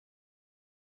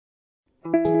We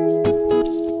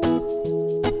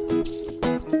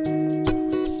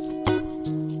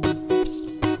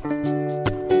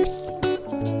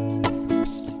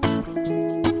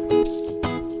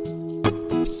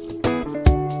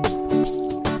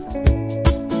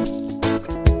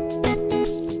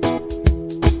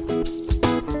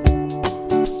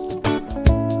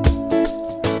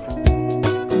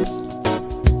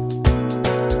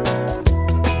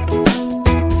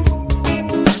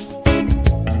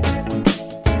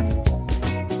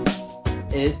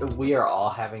are all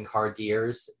having hard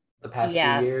years the past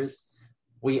few years.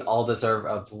 We all deserve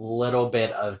a little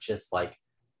bit of just like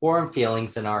warm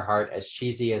feelings in our heart, as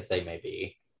cheesy as they may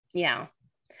be. Yeah.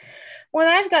 Well,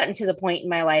 I've gotten to the point in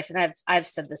my life, and I've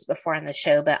said this before on the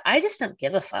show, but I just don't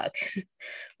give a fuck.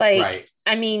 Right.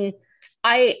 I mean,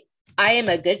 I am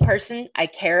a good person. I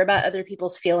care about other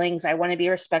people's feelings. I want to be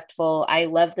respectful. I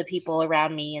love the people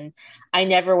around me, and I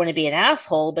never want to be an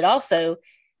asshole, but also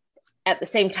at the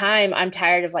same time, I'm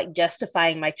tired of like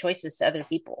justifying my choices to other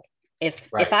people.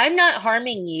 If I'm not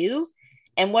harming you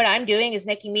and what I'm doing is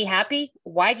making me happy,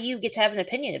 why do you get to have an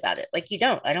opinion about it? Like, you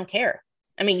don't. I don't care.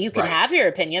 I mean, you can have your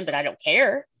opinion, but I don't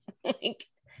care. Like,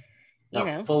 you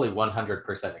know, fully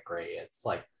 100% agree. It's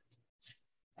like,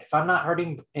 if I'm not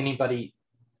hurting anybody,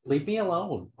 leave me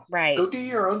alone. Right. Go do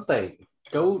your own thing.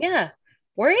 Go. Yeah.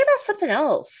 Worry about something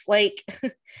else. Like,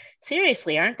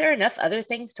 seriously, aren't there enough other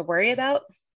things to worry about?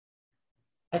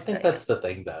 I think that's the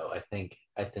thing, though. I think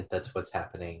that's what's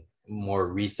happening more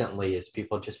recently, is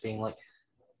people just being like,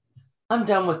 I'm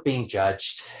done with being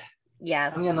judged.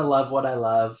 Yeah. I'm going to love what I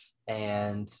love,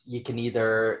 and you can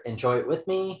either enjoy it with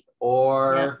me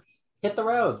or hit the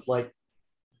road. Like,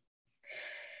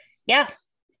 yeah.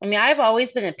 I mean, I've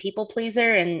always been a people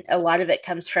pleaser, and a lot of it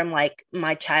comes from like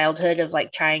my childhood of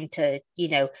like trying to, you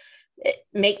know,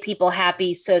 make people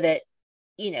happy so that,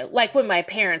 you know, like when my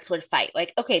parents would fight,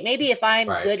 like, okay, maybe if I'm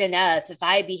good enough, if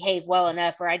I behave well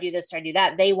enough, or I do this or I do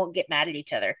that, they won't get mad at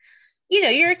each other. You know,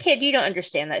 you're a kid, you don't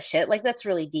understand that shit. Like, that's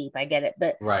really deep. I get it.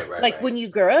 But when you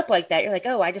grow up like that, you're like,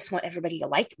 oh, I just want everybody to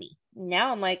like me.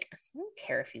 Now I'm like, I don't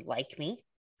care if you like me.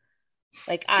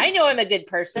 Like, I know I'm a good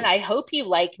person. I hope you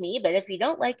like me. But if you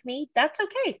don't like me, that's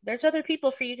okay. There's other people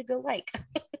for you to go like.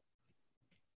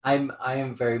 I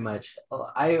am very much,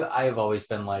 I've always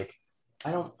been like, I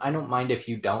don't mind if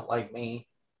you don't like me.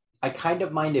 I kind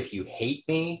of mind if you hate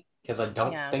me, because I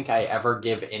don't think I ever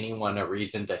give anyone a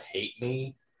reason to hate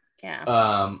me.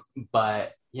 Yeah.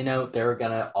 But you know, there are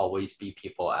gonna always be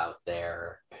people out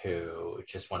there who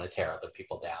just want to tear other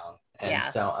people down.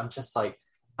 And so I'm just like,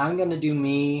 I'm gonna do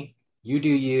me, you do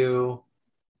you.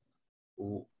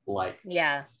 Like,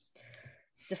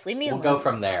 just leave me alone. We'll go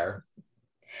from there.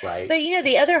 Right. But you know,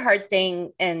 the other hard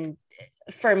thing, and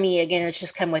for me, again, it's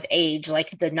just come with age,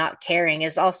 like the not caring,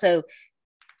 is also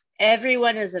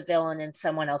everyone is a villain in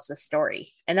someone else's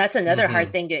story. And that's another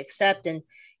hard thing to accept. And,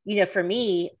 you know, for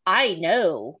me, I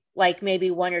know like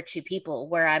maybe one or two people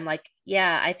where I'm like,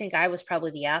 yeah, I think I was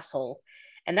probably the asshole.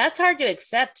 And that's hard to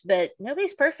accept, but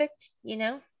nobody's perfect, you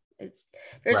know?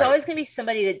 There's always going to be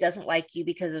somebody that doesn't like you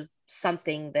because of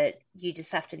something, but you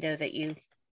just have to know that you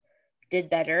did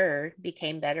better or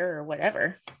became better or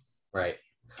whatever. Right.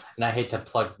 And I hate to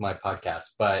plug my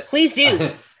podcast, but please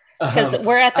do, because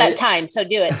we're at that time, so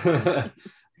do it.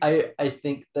 I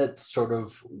think that's sort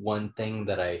of one thing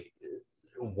that I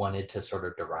wanted to sort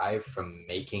of derive from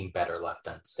making Better Left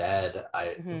Unsaid.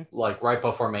 Like right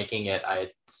before making it,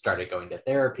 I started going to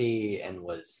therapy and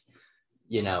was,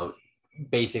 you know,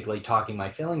 basically talking my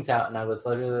feelings out. And I was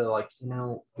literally like, you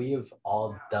know, we have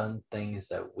all done things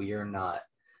that we are not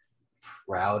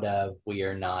proud of. We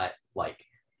are not like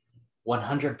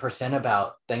 100%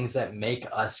 about things that make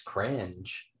us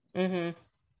cringe.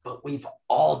 But we've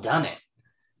all done it.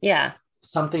 Yeah.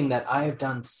 Something that I have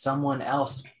done, someone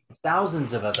else,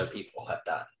 thousands of other people have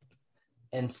done.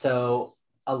 And so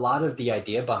a lot of the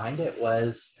idea behind it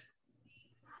was,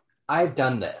 I've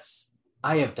done this.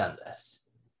 I have done this.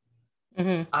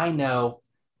 I know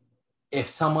if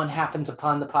someone happens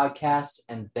upon the podcast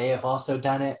and they have also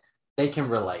done it, they can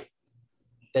relate.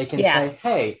 They can say,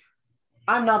 hey,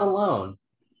 I'm not alone.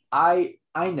 I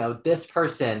know this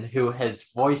person who has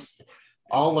voiced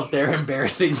all of their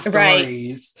embarrassing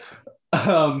stories.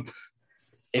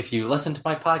 If you listen to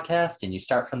my podcast and you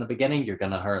start from the beginning, you're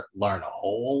going to learn a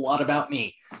whole lot about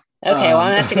me. Okay, well,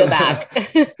 I'm going to have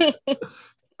to go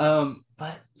back.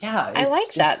 But yeah. I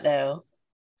like that, though.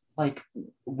 Like,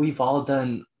 we've all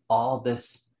done all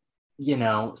this, you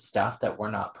know, stuff that we're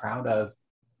not proud of.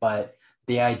 But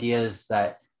the idea is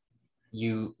that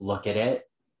you look at it,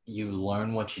 you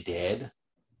learn what you did,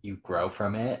 you grow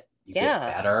from it, you get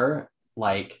better.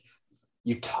 Like,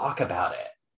 you talk about it,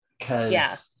 Yeah.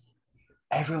 because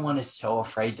everyone is so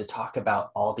afraid to talk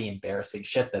about all the embarrassing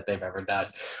shit that they've ever done.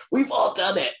 We've all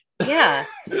done it. Yeah.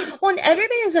 Well, and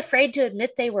everybody is afraid to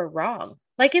admit they were wrong.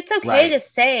 Like, it's okay Right. to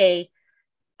say,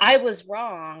 I was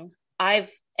wrong.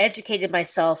 I've educated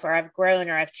myself, or I've grown,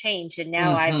 or I've changed. And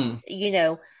now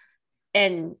Mm-hmm.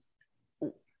 and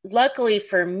luckily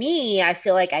for me, I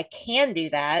feel like I can do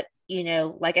that.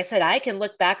 Like I said, I can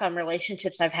look back on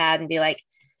relationships I've had and be like,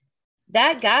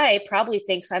 that guy probably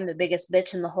thinks I'm the biggest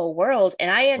bitch in the whole world. And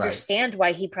I Right. understand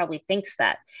why he probably thinks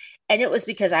that. And it was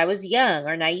because I was young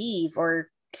or naive or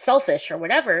selfish or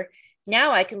whatever.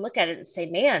 Now I can look at it and say,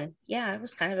 man, yeah, I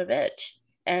was kind of a bitch,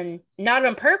 and not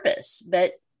on purpose,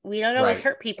 but we don't always Right.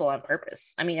 hurt people on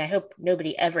purpose. I mean, I hope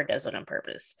nobody ever does it on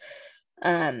purpose.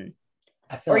 Um,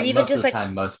 I feel or like even most of just the like,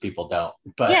 time, most people don't.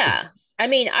 But yeah, I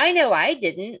mean, I know I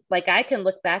didn't. Like, I can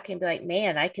look back and be like,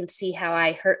 man, I can see how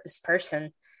I hurt this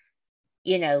person,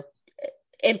 you know,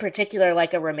 in particular,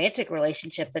 like a romantic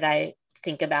relationship that I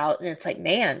think about. And it's like,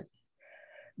 man,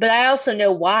 but I also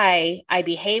know why I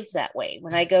behaved that way.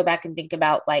 When I go back and think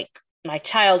about like my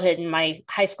childhood and my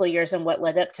high school years and what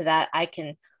led up to that, I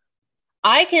can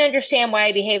understand why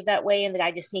I behaved that way and that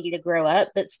I just needed to grow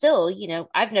up. But still,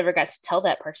 I've never got to tell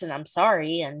that person I'm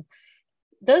sorry. And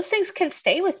those things can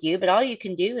stay with you, but all you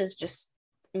can do is just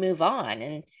move on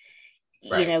and,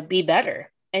 right. be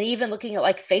better. And even looking at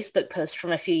like Facebook posts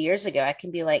from a few years ago, I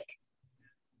can be like,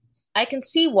 I can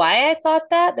see why I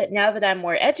thought that, but now that I'm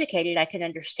more educated, I can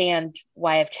understand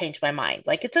why I've changed my mind.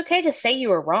 Like, it's okay to say you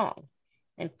were wrong,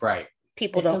 and Right.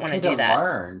 people It's don't want to okay to do that.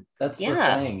 learn. That's the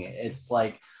Yeah, thing. It's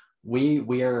like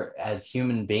we are, as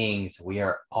human beings, we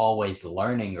are always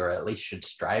learning, or at least should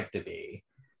strive to be.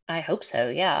 I hope so.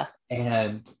 Yeah.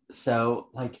 And so,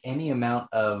 like, any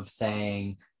amount of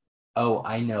saying, oh,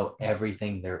 I know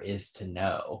everything there is to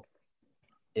know,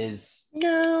 is,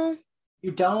 No,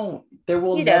 you don't. There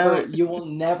will you never, don't. you will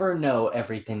never know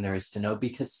everything there is to know,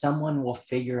 because someone will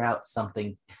figure out something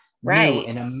new Right.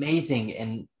 and amazing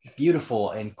and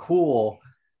beautiful and cool.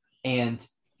 And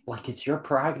like, it's your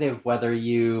prerogative whether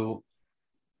you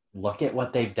look at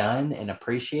what they've done and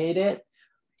appreciate it,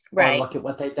 or Right. look at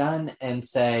what they've done and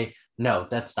say, no,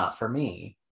 that's not for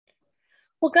me.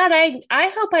 Well, God, I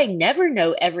hope I never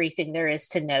know everything there is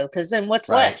to know, because then what's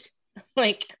Right. left?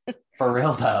 Like, For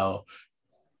real though.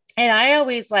 and I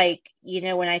always like,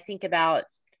 when I think about,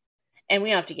 and we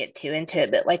don't have to get too into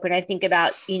it, but like when I think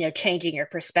about, changing your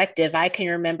perspective, I can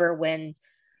remember when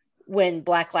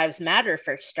Black Lives Matter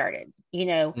first started.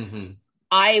 Mm-hmm.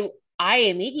 I I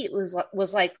immediately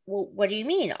was like, well, what do you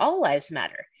mean all lives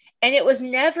matter? And it was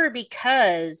never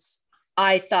because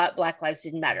I thought Black lives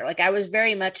didn't matter. Like, I was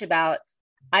very much about,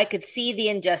 I could see the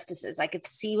injustices, I could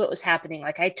see what was happening.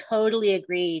 Like, I totally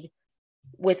agreed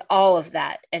with all of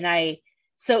that. And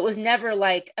so it was never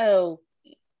like, oh,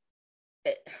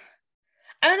 I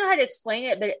don't know how to explain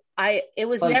it, but it It's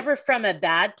was like, never from a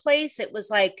bad place. It was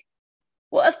like,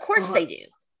 well, of course uh, they do.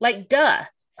 Like, duh.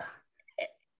 I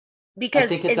Because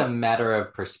think it's a matter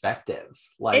of perspective.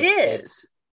 it Like, is.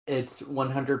 it's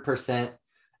 100%.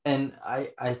 And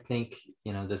I think,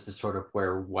 this is sort of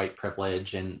where white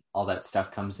privilege and all that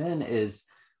stuff comes in, is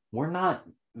we're not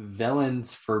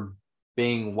villains for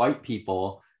being white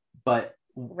people, but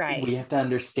Right. we have to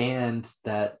understand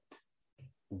that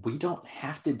we don't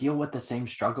have to deal with the same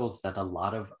struggles that a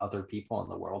lot of other people in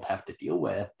the world have to deal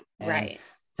with. And Right.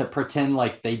 to pretend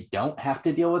like they don't have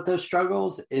to deal with those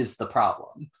struggles is the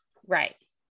problem. Right.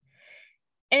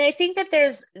 And I think that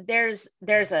there's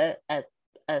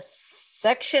a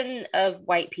section of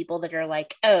white people that are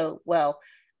like, oh, well,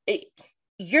 it,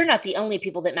 you're not the only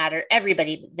people that matter.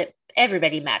 Everybody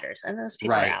matters, and those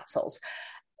people are Right. assholes.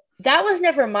 That was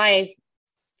never my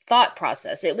thought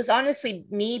process. It was honestly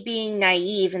me being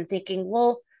naive and thinking,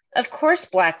 well, of course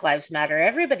Black lives matter.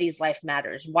 Everybody's life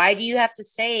matters. Why do you have to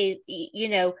say,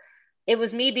 it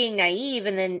was me being naive,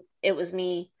 and then it was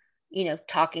me,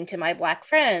 talking to my Black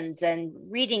friends and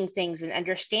reading things and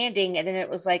understanding. And then it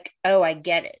was like, oh, I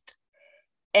get it.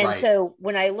 And Right. so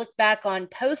when I look back on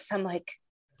posts, I'm like,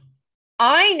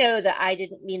 I know that I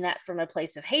didn't mean that from a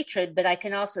place of hatred, but I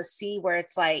can also see where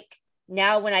it's like,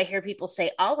 now when I hear people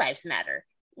say all lives matter,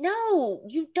 no,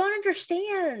 you don't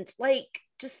understand. Like,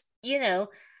 just, it's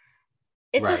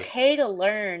Right. okay to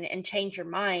learn and change your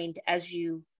mind as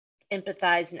you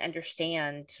empathize and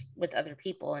understand with other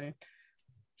people. And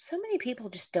so many people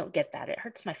just don't get that. It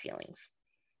hurts my feelings.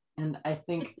 And I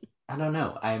think, I don't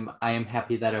know, I am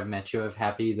happy that I've met you. I'm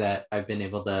happy that I've been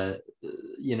able to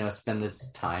spend this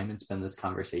time and spend this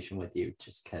conversation with you,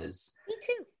 just because Me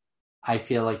too. I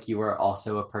feel like you are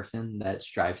also a person that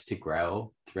strives to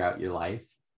grow throughout your life.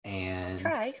 and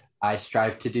Try. I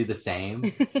strive to do the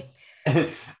same.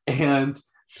 And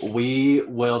we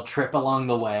will trip along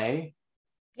the way.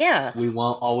 Yeah. We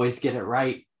won't always get it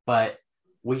right, but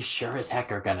we sure as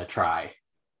heck are gonna try.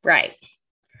 Right.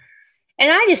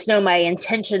 And I just know my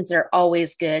intentions are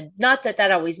always good. Not that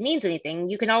that always means anything.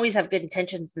 You can always have good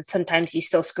intentions and sometimes you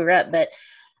still screw up, but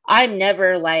I'm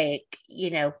never like,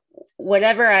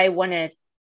 whatever I want to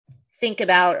think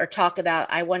about or talk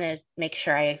about, I want to make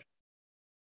sure I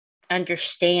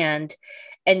understand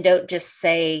and don't just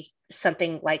say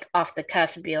something like off the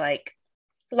cuff and be like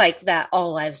that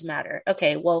all lives matter.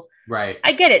 Okay, well, right.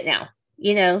 I get it now,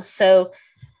 so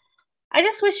I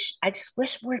just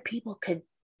wish more people could,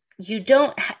 it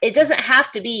doesn't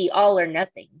have to be all or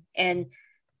nothing. And,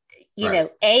 A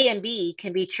and B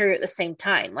can be true at the same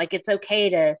time. Like, it's okay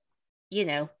to,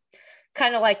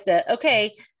 kind of like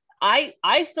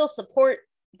I still support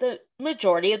the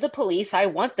majority of the police. I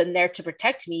want them there to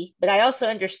protect me, but I also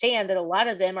understand that a lot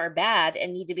of them are bad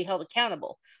and need to be held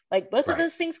accountable. Like, both of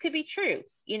those things could be true,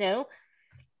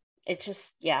 It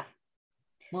just, yeah.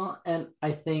 Well, and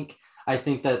I think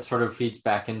that sort of feeds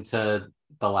back into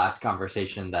the last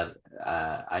conversation that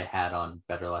I had on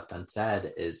Better Left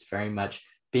Unsaid, is very much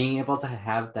being able to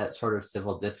have that sort of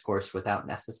civil discourse without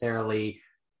necessarily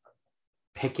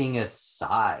picking a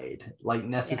side, like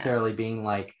necessarily being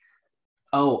like,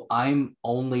 oh, I'm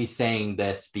only saying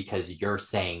this because you're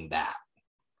saying that.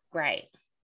 Right.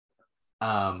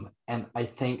 And I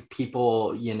think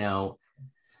people,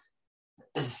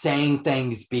 saying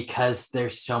things because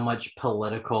there's so much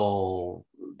political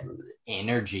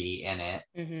energy in it.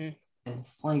 Mm-hmm.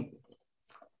 It's like,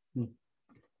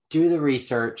 do the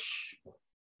research,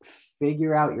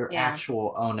 figure out your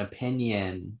actual own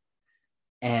opinion,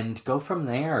 and go from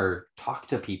there. Talk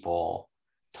to people.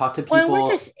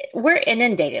 Well, we're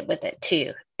inundated with it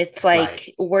too. It's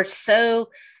like we're so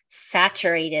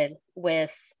saturated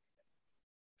with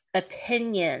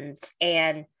opinions,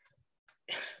 and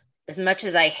as much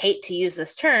as I hate to use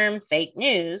this term, fake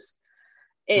news,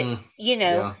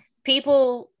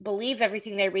 people believe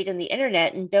everything they read on the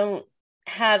internet and don't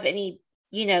have any,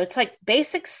 it's like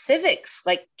basic civics.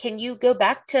 Like, can you go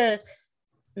back to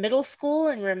middle school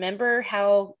and remember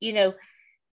how,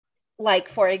 like,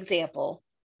 for example,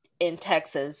 in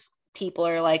Texas, people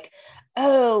are like,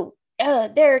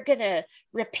 they're gonna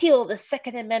repeal the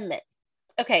Second Amendment.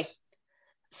 Okay,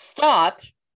 stop.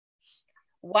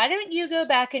 Why don't you go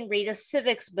back and read a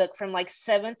civics book from like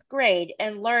 7th grade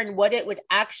and learn what it would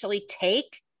actually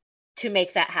take to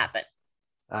make that happen?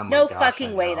 No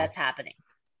fucking way that's happening.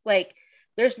 Like,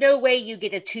 there's no way you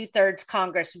get a 2/3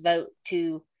 Congress vote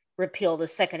to repeal the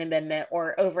Second Amendment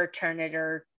or overturn it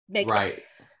or make it.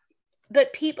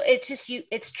 But people,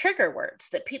 it's trigger words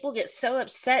that people get so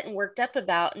upset and worked up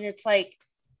about. And it's like,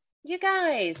 you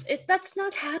guys, that's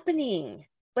not happening.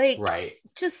 Like,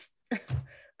 just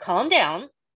calm down.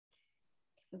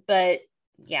 But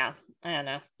yeah, I don't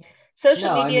know.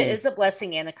 Social media is a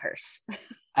blessing and a curse.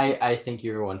 I think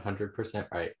you're 100%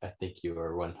 right. I think you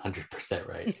are 100%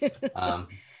 right.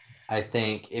 I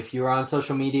think if you're on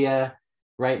social media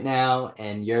right now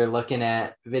and you're looking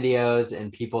at videos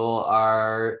and people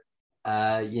are,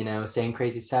 saying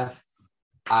crazy stuff,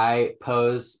 I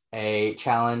pose a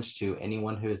challenge to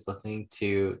anyone who is listening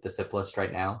to the SIP list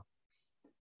right now.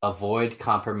 Avoid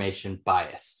confirmation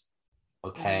bias.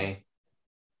 Okay.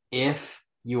 If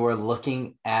you are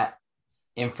looking at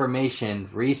information,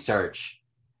 research,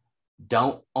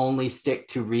 don't only stick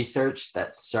to research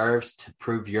that serves to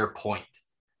prove your point,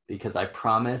 because I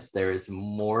promise there is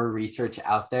more research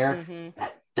out there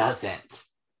that doesn't.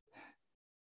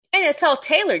 And it's all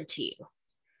tailored to you.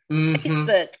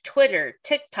 Facebook, Twitter,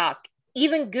 TikTok,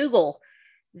 even Google,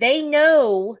 they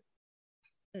know,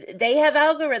 they have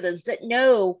algorithms that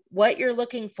know what you're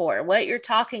looking for, what you're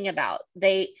talking about.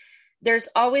 There's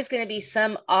always going to be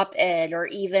some op-ed or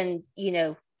even,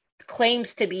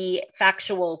 claims to be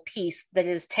factual piece that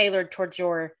is tailored towards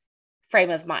your frame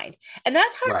of mind. And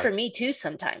that's hard for me too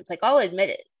sometimes. Like, I'll admit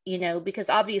it, because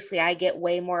obviously I get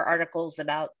way more articles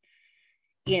about,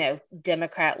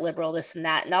 Democrat, liberal, this and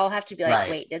that. And I'll have to be like,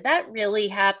 wait, did that really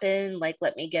happen? Like,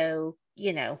 let me go,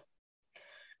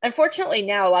 Unfortunately,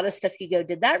 now a lot of stuff you go,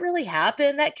 did that really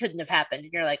happen? That couldn't have happened.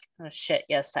 And you're like, oh shit,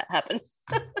 yes, that happened.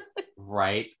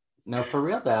 Right. No, for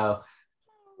real though.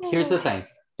 Here's the thing.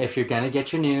 If you're going to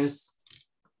get your news,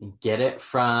 get it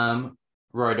from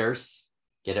Reuters,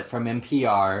 get it from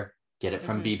NPR, get it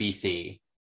from BBC,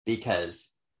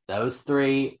 because those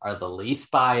three are the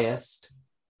least biased.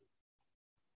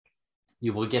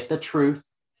 You will get the truth.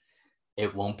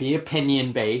 It won't be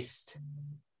opinion based.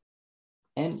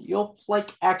 and you'll like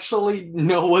actually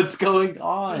know what's going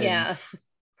on. Yeah.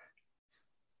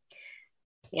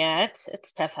 Yeah,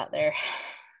 it's tough out there.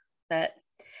 But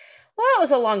well, that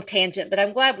was a long tangent, but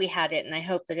I'm glad we had it, and I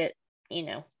hope that it,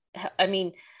 I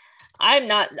mean, I'm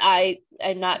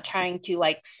not trying to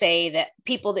like say that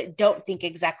people that don't think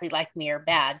exactly like me are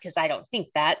bad, because I don't think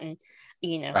that. And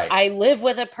Right. I live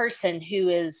with a person who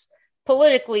is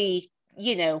politically,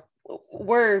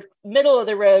 we're middle of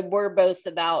the road. We're both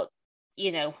about,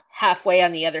 halfway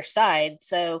on the other side.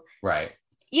 So Right.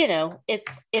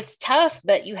 it's tough,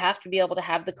 but you have to be able to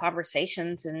have the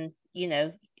conversations, and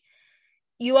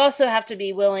you also have to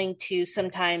be willing to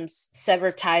sometimes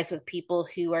sever ties with people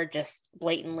who are just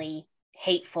blatantly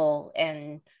hateful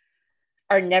and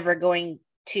are never going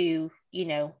to,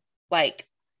 like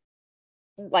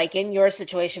in your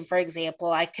situation, for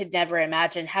example, I could never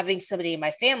imagine having somebody in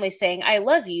my family saying, I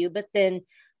love you, but then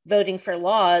voting for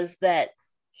laws that,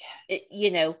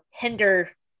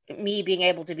 hinder me being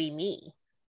able to be me.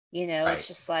 Right. It's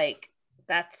just like,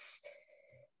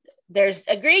 there's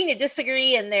agreeing to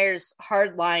disagree, and there's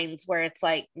hard lines where it's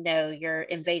like, no, you're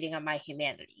invading on my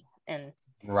humanity. And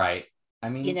Right. I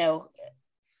mean,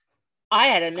 I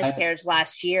had a miscarriage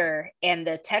last year, and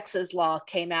the Texas law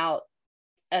came out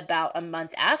about a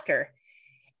month after.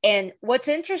 And what's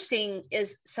interesting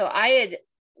is, so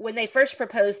when they first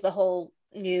proposed the whole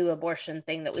new abortion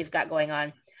thing that we've got going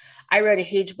on, I wrote a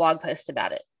huge blog post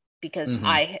about it, because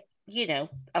I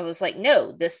was like,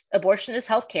 no, this abortion is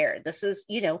healthcare. This is,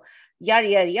 yada,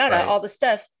 yada, yada, right. all the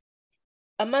stuff.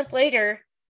 A month later,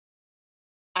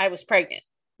 I was pregnant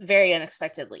very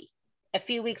unexpectedly. A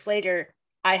few weeks later,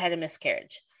 I had a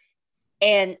miscarriage,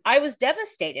 and I was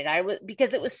devastated.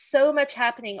 Because it was so much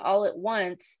happening all at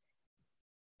once.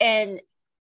 And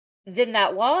then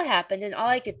that law happened, and all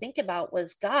I could think about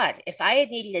was, God, if I had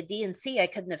needed a D&C, I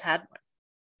couldn't have had one.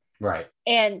 Right.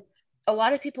 And a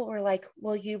lot of people were like,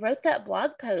 well, you wrote that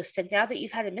blog post, and now that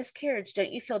you've had a miscarriage,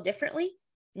 don't you feel differently?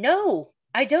 No,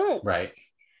 I don't. Right.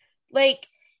 Like,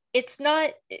 it's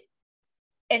not,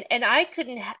 and I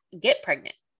couldn't get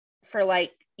pregnant for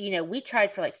like, we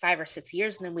tried for like 5 or 6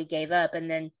 years, and then we gave up,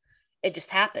 and then it just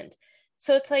happened.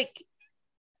 So it's like,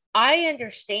 I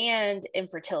understand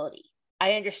infertility.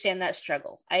 I understand that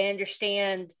struggle. I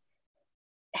understand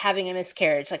having a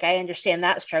miscarriage. Like, I understand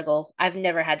that struggle. I've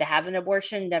never had to have an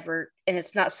abortion, never. And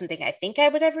it's not something I think I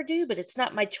would ever do, but it's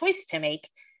not my choice to make.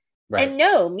 Right. And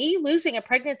no, me losing a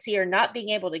pregnancy or not being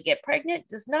able to get pregnant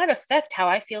does not affect how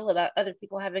I feel about other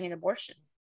people having an abortion.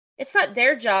 It's not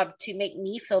their job to make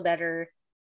me feel better.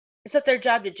 It's not their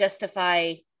job to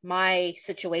justify my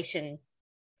situation.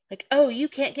 Like, oh, you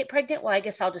can't get pregnant? Well, I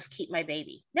guess I'll just keep my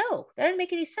baby. No, that doesn't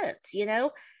make any sense,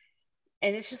 And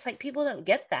it's just like, people don't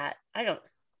get that.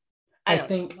 I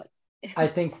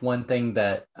think one thing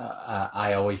that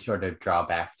I always sort of draw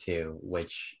back to,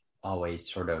 which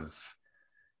always sort of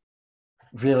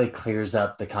really clears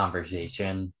up the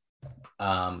conversation,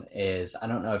 is, I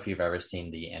don't know if you've ever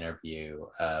seen the interview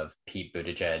of Pete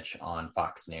Buttigieg on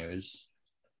Fox News.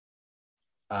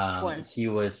 He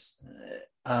was,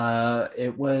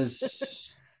 it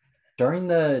was during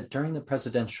the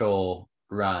presidential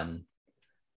run,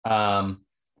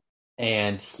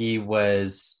 and he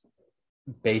was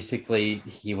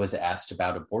asked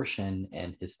about abortion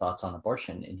and his thoughts on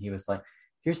abortion, and he was like,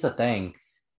 here's the thing,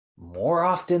 more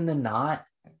often than not,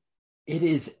 it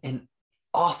is an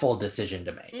awful decision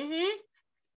to make. Mm-hmm.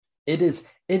 It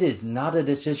is not a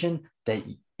decision that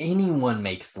anyone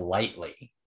makes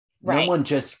lightly. Right. No one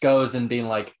just goes and being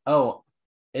like, oh,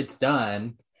 it's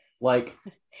done. Like,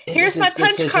 here's my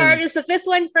punch card. Is the fifth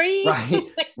one free? Right.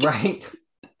 Right.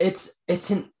 It's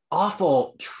an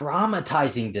awful,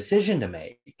 traumatizing decision to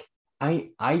make.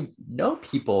 I know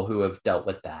people who have dealt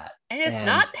with that. And it's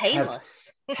not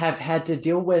painless. have had to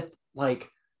deal with, like,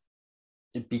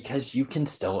 because you can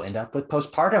still end up with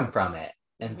postpartum from it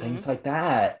and things like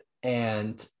that.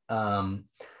 And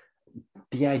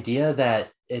the idea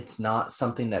that it's not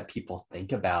something that people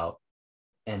think about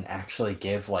and actually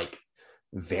give like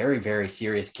very, very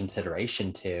serious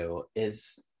consideration to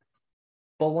is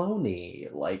baloney.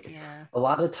 Like, a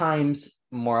lot of times,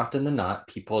 more often than not,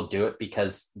 people do it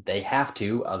because they have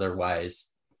to, otherwise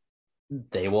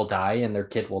they will die and their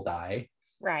kid will die.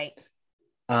 Right.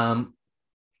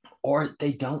 Or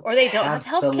they don't have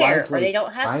health care, or they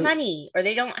don't have money, or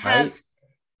they don't have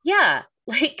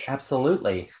like,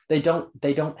 absolutely, they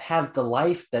don't have the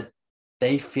life that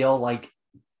they feel like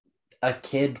a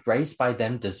kid raised by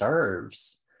them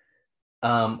deserves,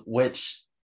 which,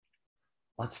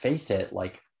 let's face it,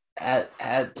 like,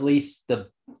 at least the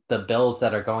bills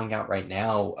that are going out right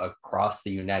now across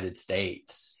the United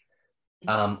States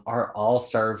are all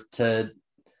served to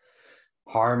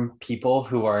harm people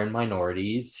who are in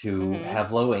minorities, who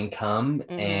have low income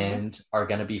and are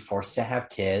going to be forced to have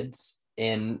kids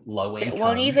in low income. They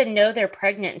won't even know they're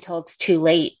pregnant until it's too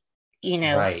late,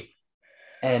 Right.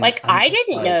 And like I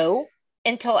didn't know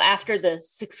until after the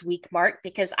 6-week mark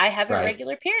because I have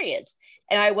irregular periods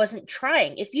and I wasn't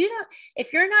trying. If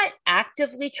you're not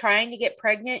actively trying to get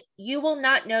pregnant, you will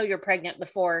not know you're pregnant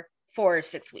before 4 or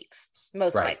 6 weeks,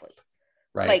 most likely.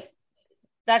 Right. Like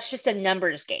that's just a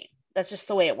numbers game. That's just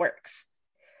the way it works.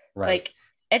 Right. Like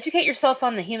educate yourself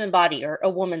on the human body or a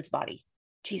woman's body.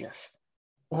 Jesus.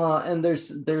 Well, and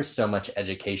there's so much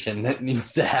education that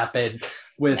needs to happen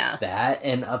with that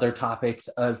and other topics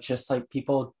of just like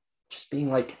people just being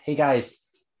like, hey guys,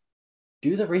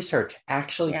 do the research.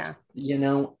 Actually,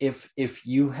 if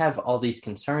you have all these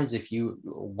concerns, if you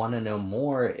want to know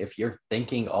more, if you're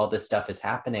thinking all this stuff is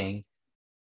happening,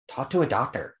 talk to a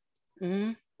doctor.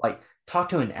 Like talk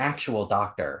to an actual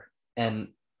doctor and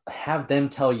have them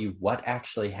tell you what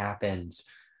actually happens,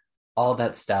 all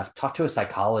that stuff. Talk to a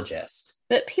psychologist.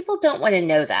 But people don't want to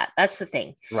know that. That's the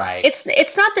thing. Right. It's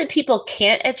not that people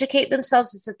can't educate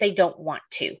themselves, it's that they don't want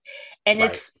to. And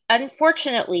it's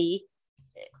unfortunately,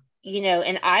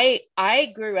 and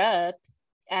I grew up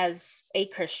as a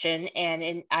Christian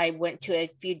and I went to a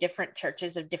few different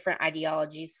churches of different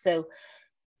ideologies. So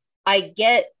I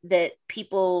get that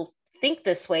people think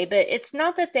this way, but it's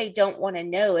not that they don't want to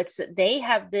know. It's that they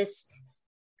have this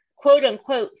quote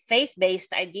unquote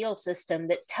faith-based ideal system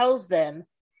that tells them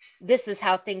this is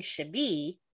how things should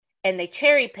be. And they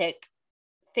cherry pick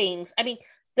things. I mean,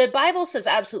 the Bible says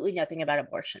absolutely nothing about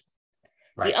abortion.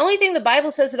 Right. The only thing the Bible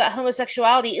says about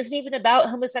homosexuality isn't even about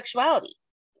homosexuality.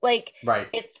 Like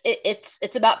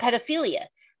it's about pedophilia,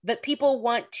 but people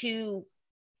want to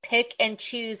pick and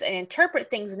choose and interpret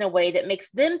things in a way that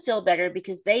makes them feel better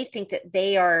because they think that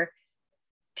they are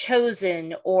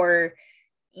chosen or,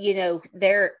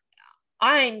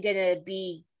 I'm going to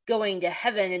be going to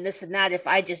heaven and this and that if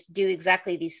I just do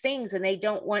exactly these things. And they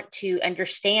don't want to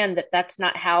understand that that's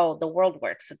not how the world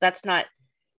works, that that's not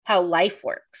how life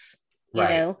works, you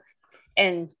know?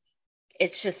 And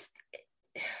it's just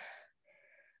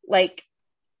like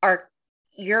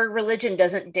your religion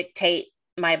doesn't dictate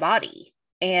my body.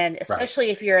 And especially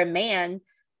if you're a man,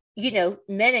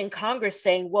 men in Congress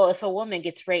saying, well, if a woman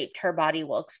gets raped, her body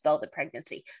will expel the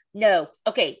pregnancy. No.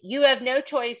 Okay. You have no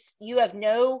choice. You have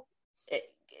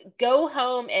go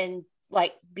home and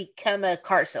like become a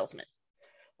car salesman.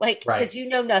 Like, because you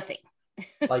know nothing.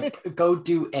 Like go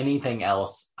do anything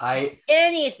else.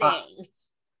 Anything.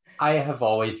 I have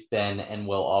always been and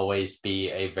will always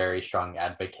be a very strong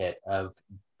advocate of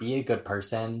be a good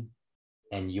person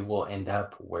and you will end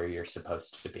up where you're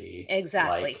supposed to be.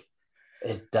 Exactly. Like,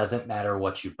 it doesn't matter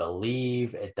what you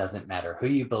believe. It doesn't matter who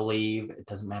you believe. It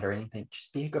doesn't matter anything.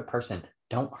 Just be a good person.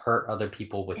 Don't hurt other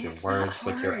people with your words,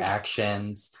 with your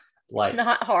actions. Like, it's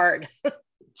not hard.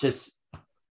 Just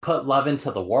put love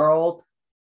into the world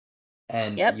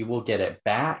and you will get it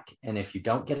back. And if you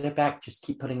don't get it back, just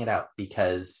keep putting it out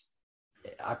because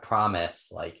I promise,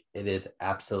 like, it is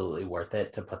absolutely worth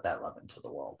it to put that love into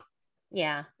the world.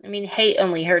 Yeah. I mean, hate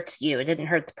only hurts you. It didn't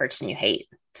hurt the person you hate.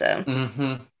 So.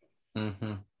 Man,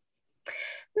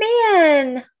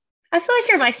 I feel like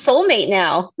you're my soulmate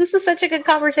now. This is such a good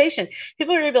conversation.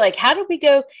 People are gonna be like, how did we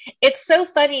go? It's so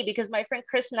funny because my friend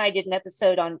Chris and I did an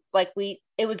episode on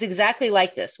it was exactly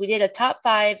like this. We did a top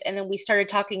 5 and then we started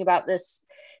talking about this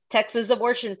Texas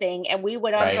abortion thing and we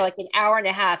went on for like an hour and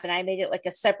a half and I made it like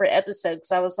a separate episode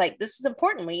because I was like, this is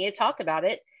important. We need to talk about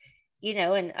it,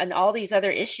 and all these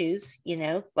other issues,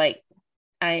 like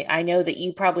I know that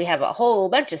you probably have a whole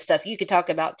bunch of stuff you could talk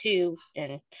about too.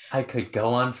 And I could go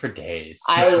on for days.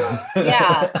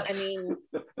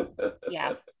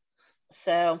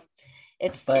 So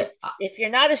if you're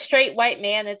not a straight white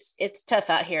man, it's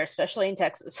tough out here, especially in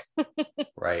Texas.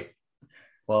 Right.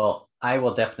 Well, I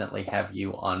will definitely have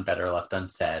you on Better Left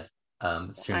Unsaid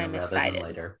sooner rather than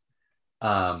later.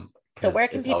 So where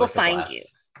can people find you?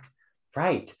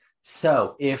 Right.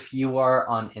 So if you are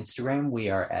on Instagram, we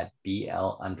are at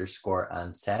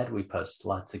BL_unsaid. We post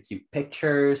lots of cute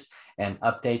pictures and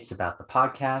updates about the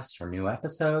podcast or new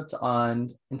episodes on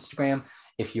Instagram.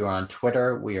 If you are on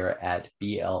Twitter, we are at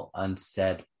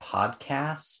BL_unsaid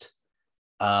podcast.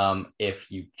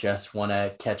 If you just want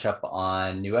to catch up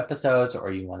on new episodes or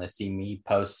you want to see me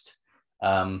post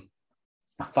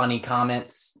funny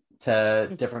comments to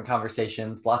different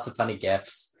conversations, lots of funny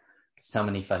GIFs, so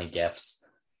many funny GIFs.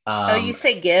 You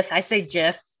say GIF, I say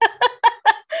GIF.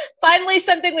 Finally,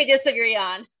 something we disagree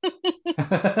on.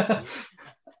 I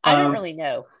don't really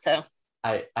know. So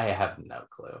I have no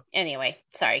clue. Anyway,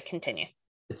 sorry, continue.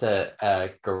 It's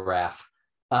a giraffe.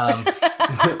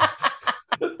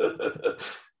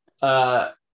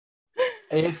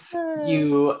 If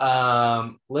you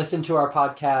listen to our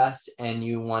podcast and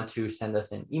you want to send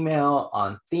us an email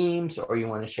on themes, or you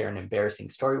want to share an embarrassing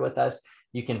story with us,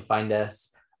 you can find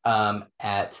us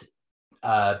at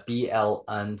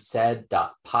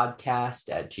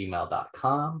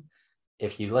blunsaid.podcast@gmail.com.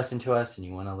 If you listen to us and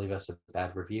you want to leave us a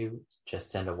bad review,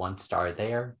 just send a 1-star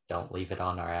there. Don't leave it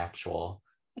on our actual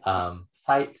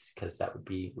sites, because that would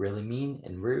be really mean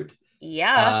and rude.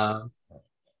 Yeah.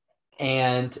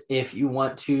 And if you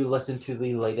want to listen to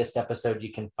the latest episode,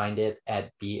 you can find it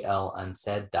at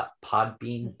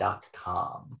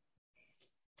blunsaid.podbean.com.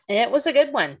 And it was a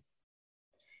good one.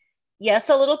 Yes,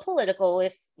 a little political,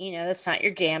 if that's not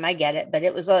your jam. I get it, but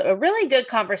it was a really good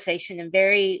conversation, and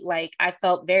very, I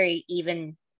felt very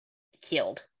even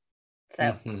keeled.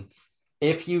 So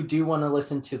if you do want to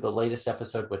listen to the latest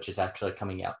episode, which is actually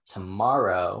coming out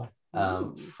tomorrow,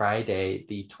 Friday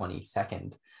the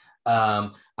 22nd,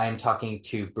 I am talking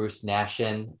to Bruce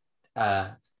Naxon.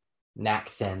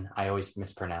 Naxon. I always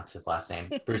mispronounce his last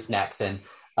name. Bruce Naxon.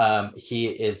 He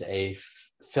is a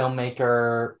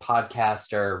filmmaker,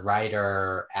 podcaster,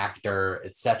 writer, actor,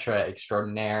 etc.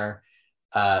 extraordinaire,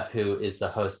 who is the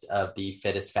host of The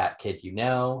Fittest Fat Kid You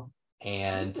Know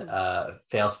and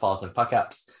Fails, Falls, and Fuck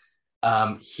Ups.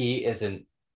 He is an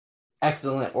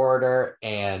excellent orator,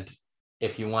 and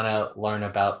if you want to learn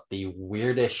about the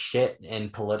weirdest shit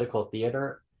in political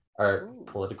theater, or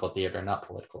political theater, not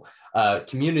political,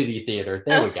 community theater.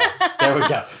 There we go. There we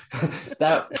go.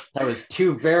 that was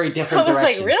two very different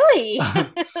directions. I was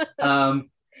like, really?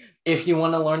 If you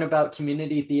want to learn about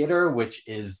community theater, which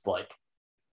is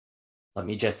let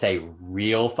me just say,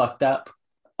 real fucked up,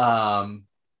 go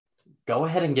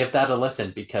ahead and give that a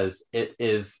listen, because it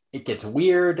gets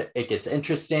weird, it gets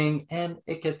interesting, and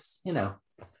it gets,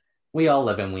 we all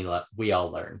live and we all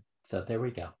learn. So there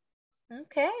we go.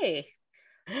 Okay.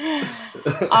 All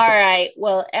right.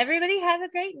 Well, everybody have a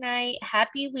great night.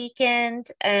 Happy weekend.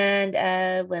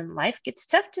 And when life gets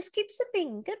tough, just keep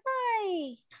sipping.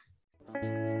 Goodbye.